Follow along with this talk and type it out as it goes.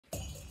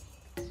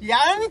烟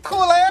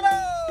头来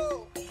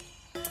喽！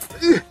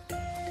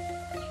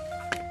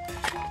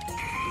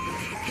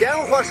点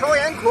火烧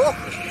烟头。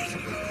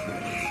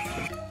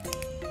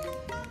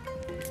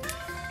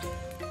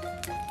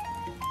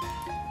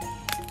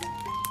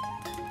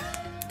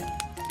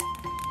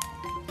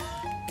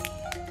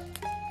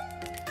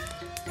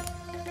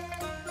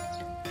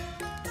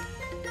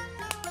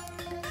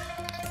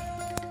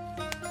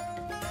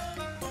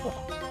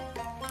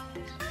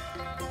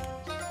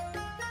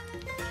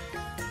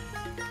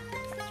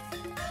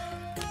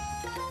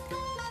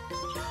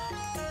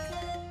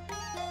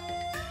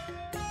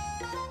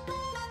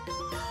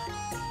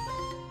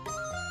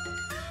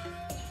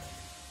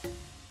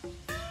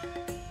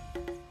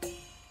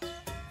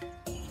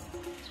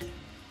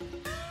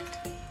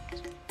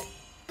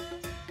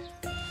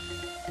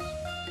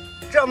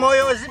这毛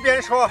要一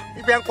边烧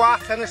一边刮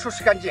才能收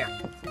拾干净。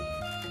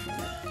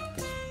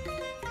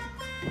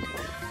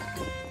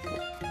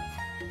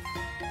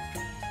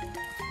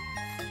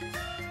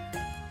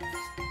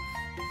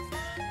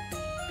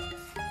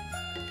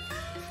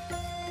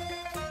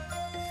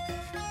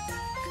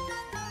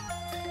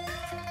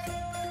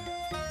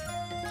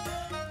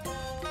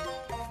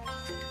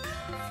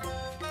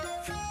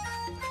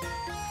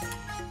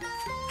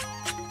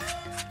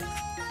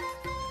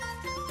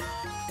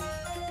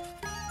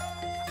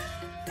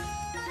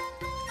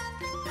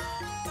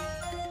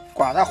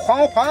刮得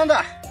黄黄的，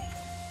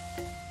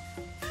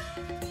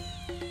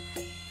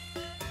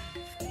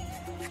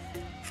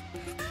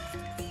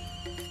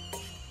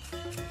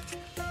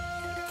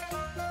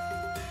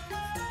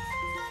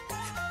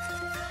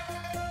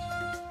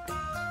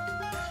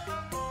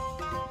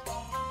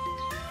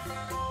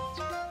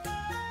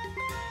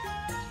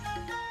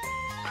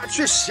拿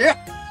去洗。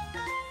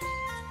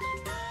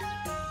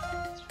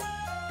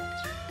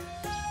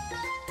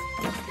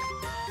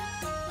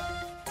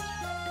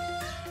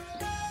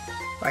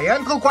把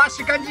烟头刮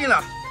洗干净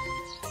了，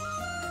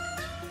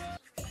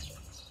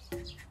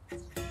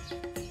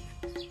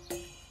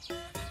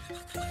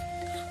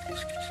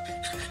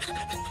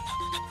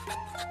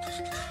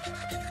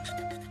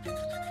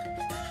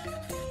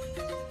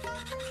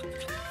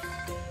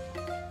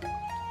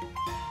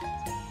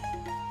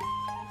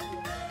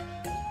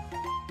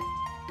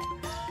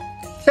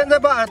现在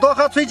把耳朵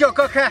和嘴角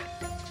割开。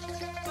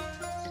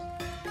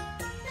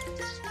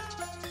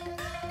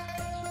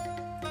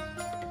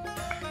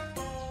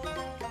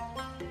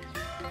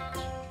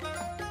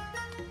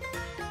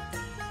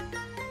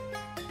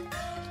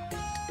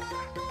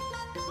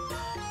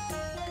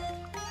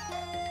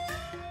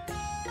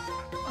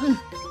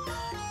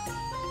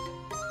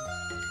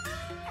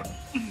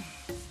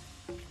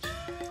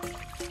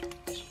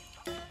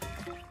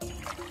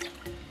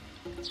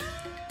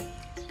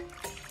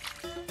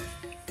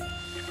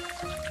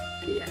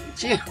眼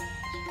睛、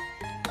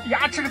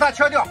牙齿给它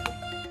敲掉，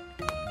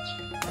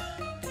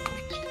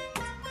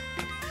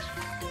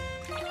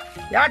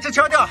牙齿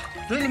敲掉，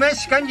嘴里面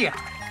洗干净。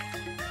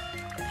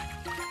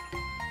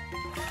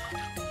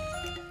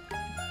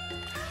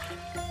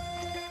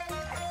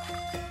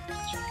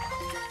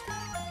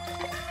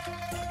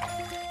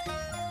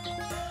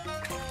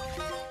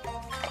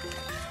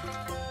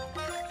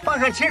放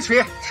上清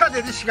水，彻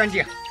底的洗干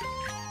净。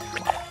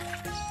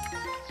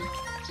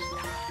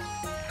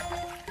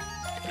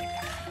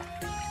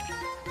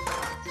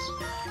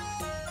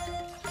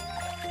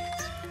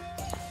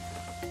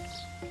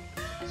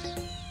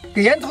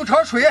给烟头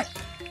焯水，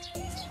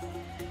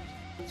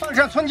放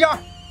上葱姜，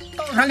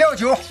倒上料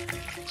酒，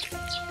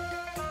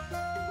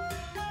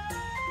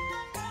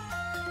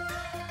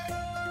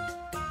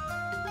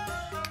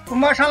粉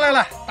末上来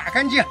了，打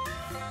干净。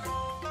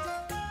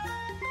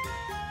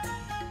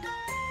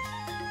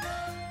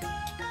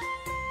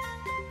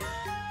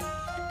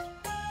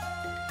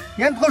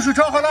烟头水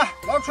焯好了，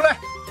捞出来。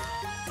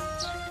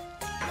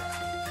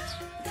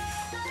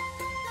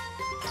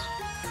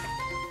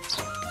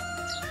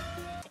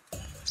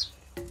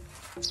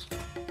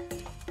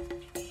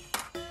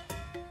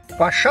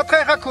把舌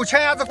苔和口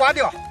前牙子刮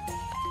掉。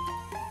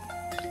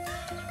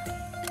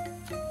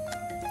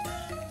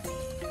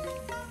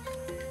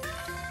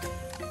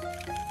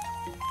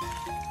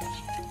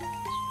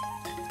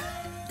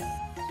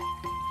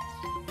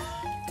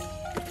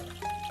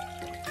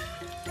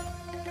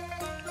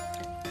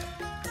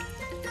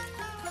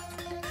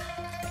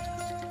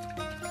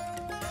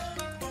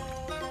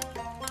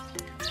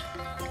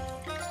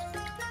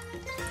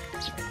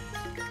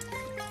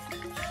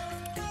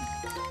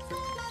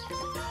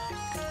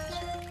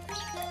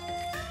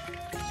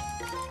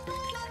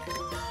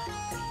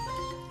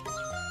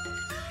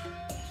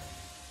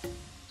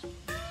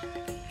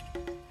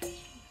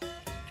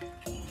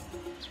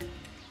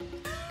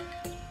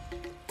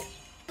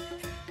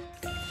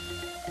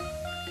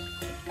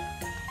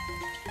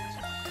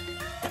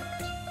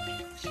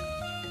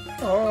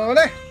好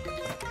嘞，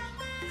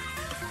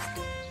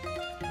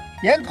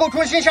烟头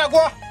重新下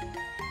锅，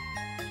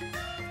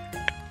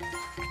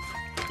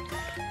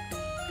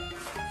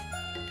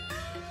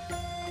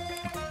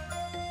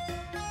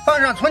放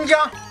上葱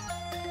姜，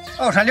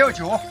倒上料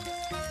酒，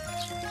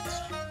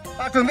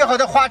把准备好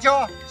的花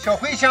椒、小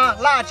茴香、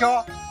辣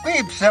椒、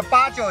桂皮、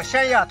八角、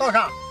咸盐倒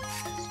上，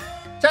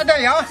加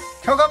点盐，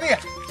调个味。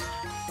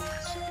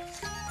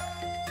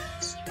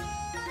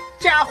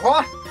加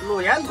火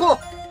卤盐头。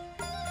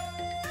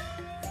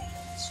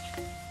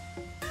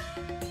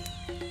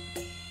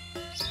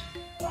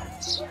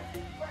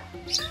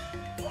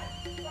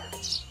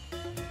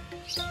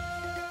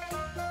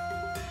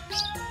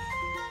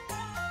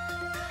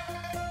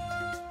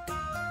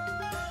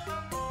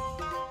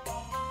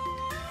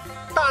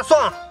大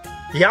蒜、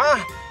盐，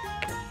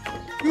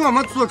用我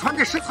们祖传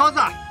的石槽子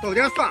倒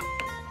点蒜，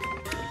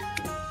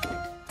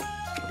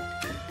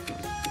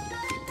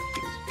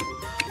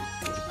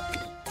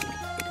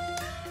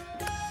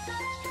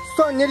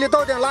蒜泥里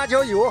倒点辣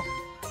椒油、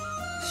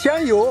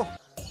咸油、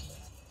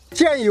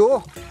酱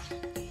油、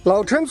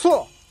老陈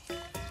醋，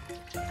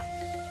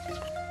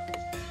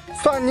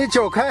蒜泥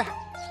搅开。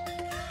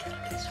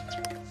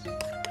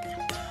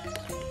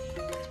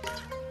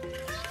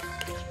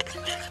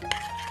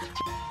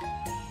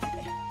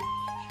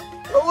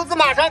篓子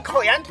马上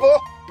烤盐头，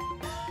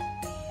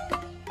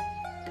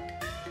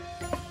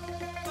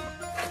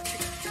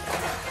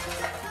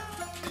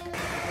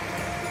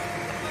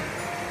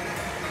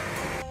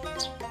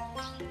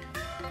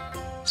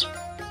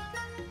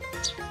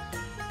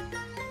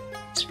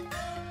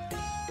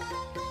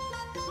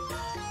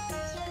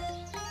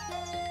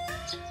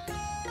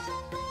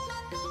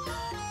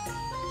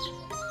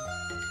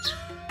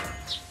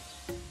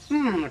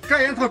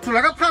这盐头煮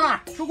了个盘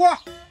了，出锅。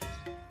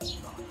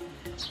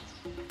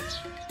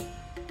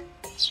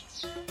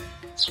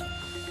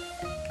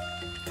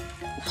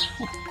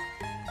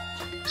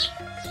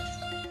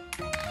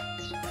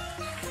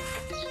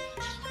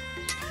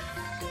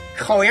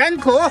烤盐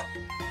头，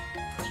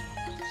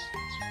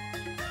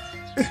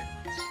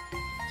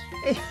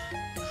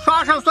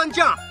刷上蒜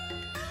酱，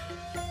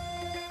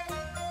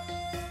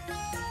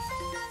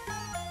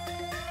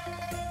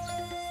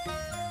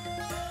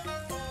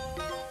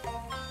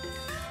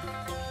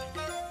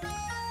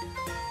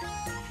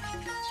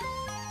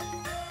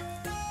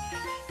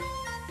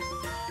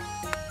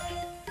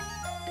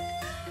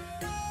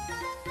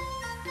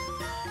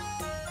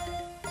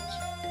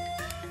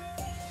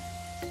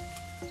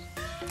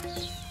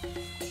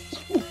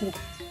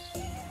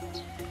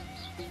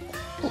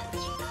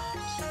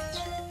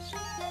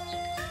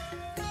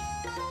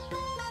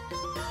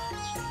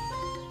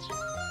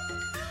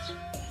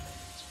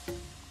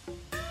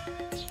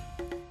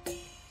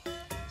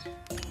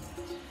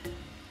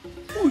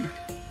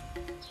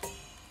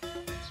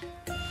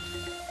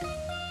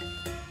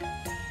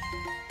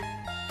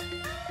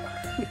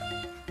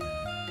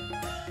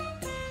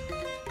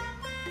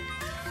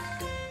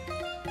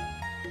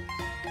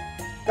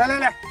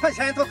来，快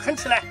咸盐头啃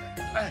起来！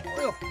哎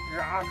呦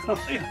呀，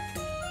哎呀，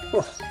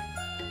哦，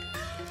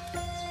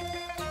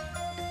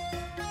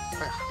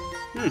哎呀，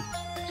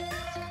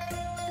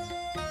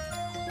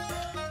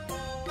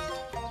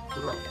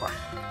老快，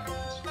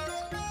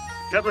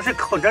这都是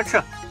烤着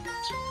吃，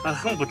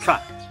很不错。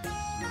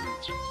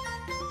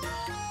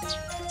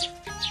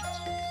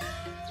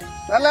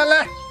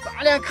来，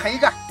咱俩啃一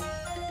个。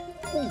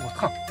我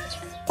操！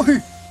哎，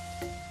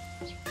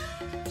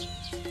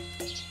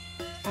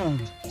哎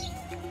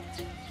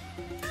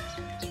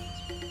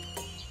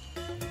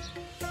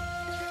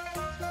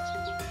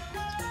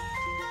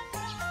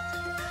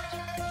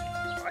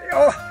呦，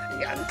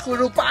盐头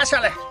肉扒下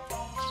来。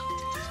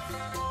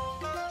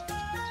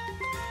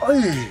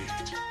哎，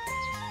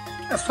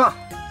这蒜，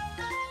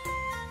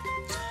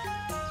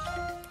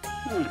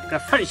这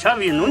蒜香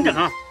味浓得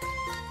很，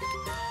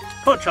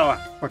好吃啊！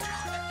好吃，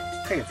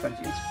太有蒜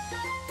劲。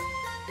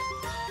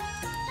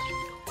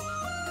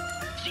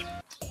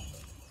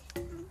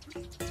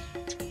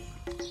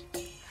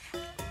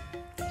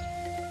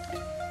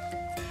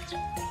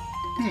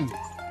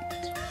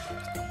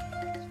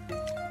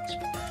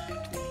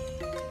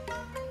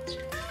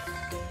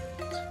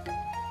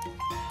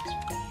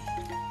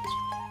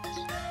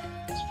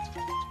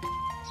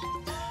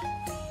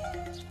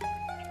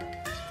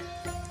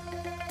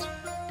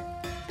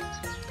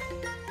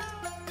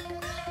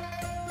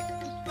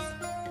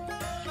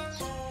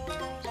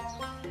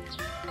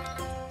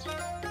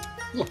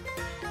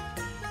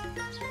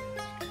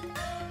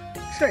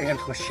这盐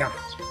头香。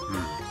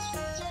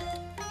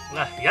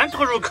来，盐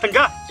头肉啃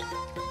着，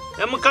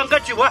咱们干个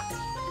几锅。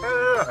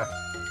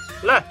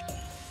来，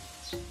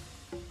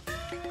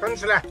干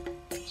起来，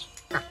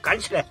干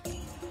起来。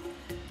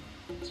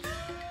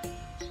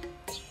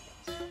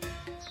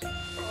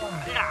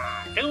哎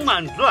呀，真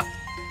满足。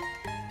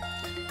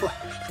哇，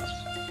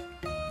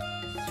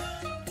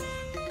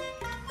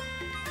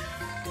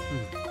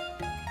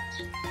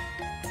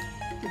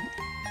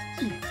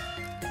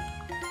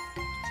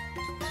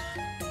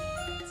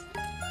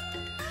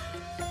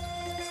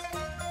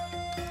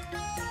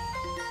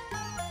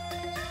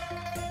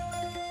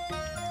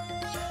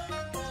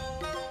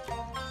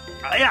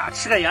哎呀，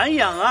吃个洋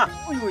洋啊！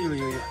哎呦，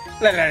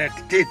来，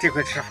这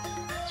块吃。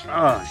行。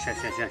哦，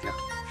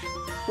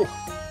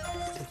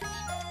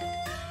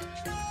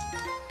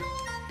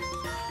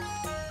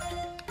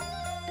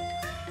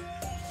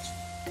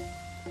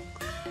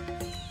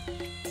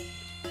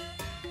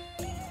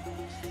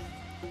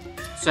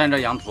虽然这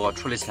羊肚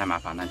处理起来麻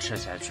烦，但吃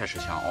起来确实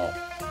香哦。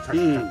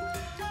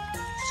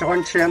喜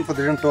欢吃羊肚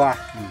的人多啊。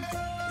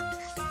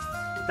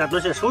但都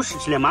是收拾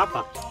起来麻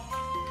烦。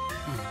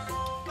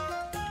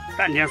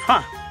蘸点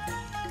蒜。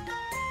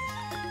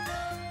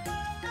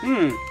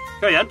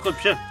这羊肚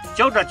皮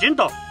嚼着筋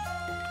道，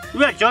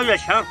越嚼越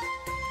香。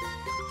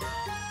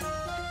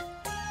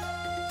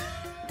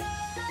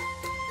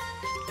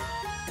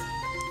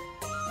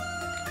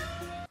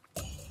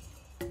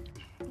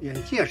眼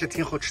睛也是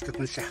挺好吃的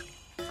东西啊，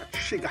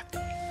吃一个。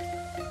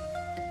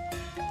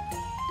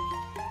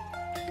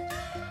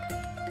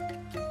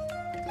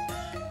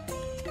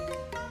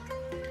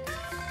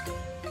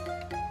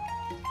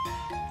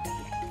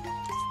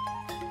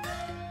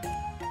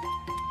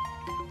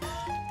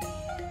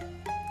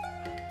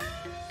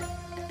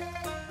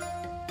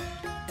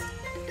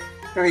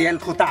这个烟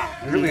头大，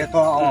肉也多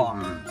哦。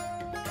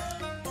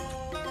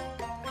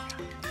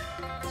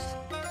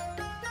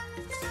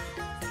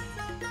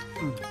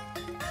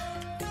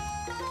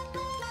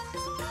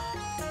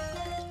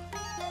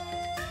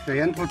这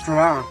烟头煮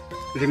啊，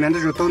里面的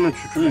肉都能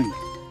取出来。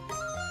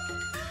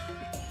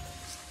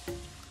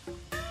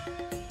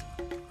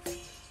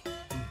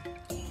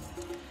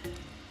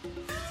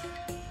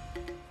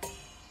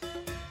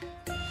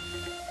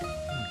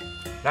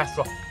来，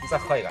叔，你再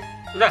喝一个。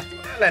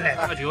来，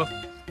喝酒。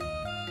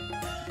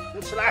你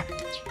起来。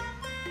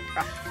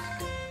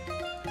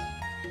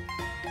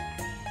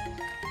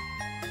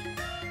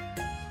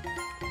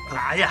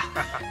哎呀，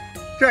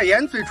这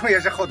烟嘴唇也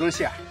是好东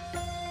西啊。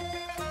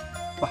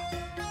哇，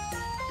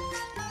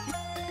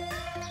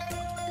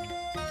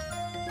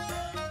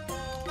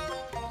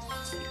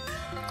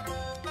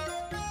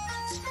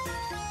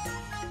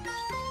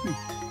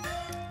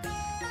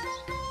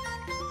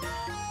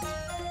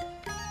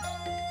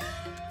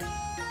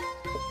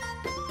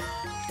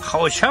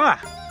好香啊！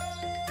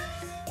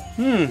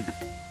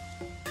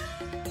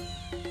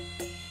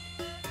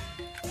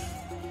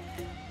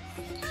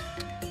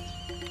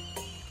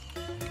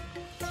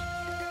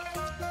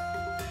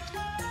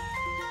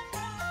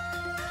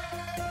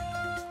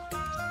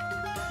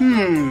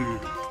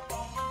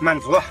满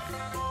足。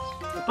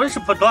不是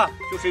不多，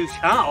就是有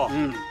香哦。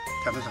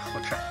这都是好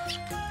吃。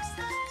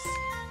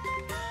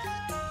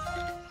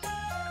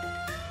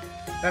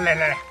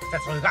来，再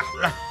做一个，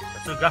来，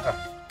再做一个。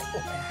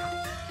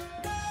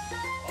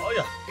哎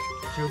呀，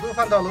酒都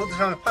放到炉子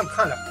上pan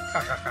烫了，哈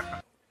哈哈哈。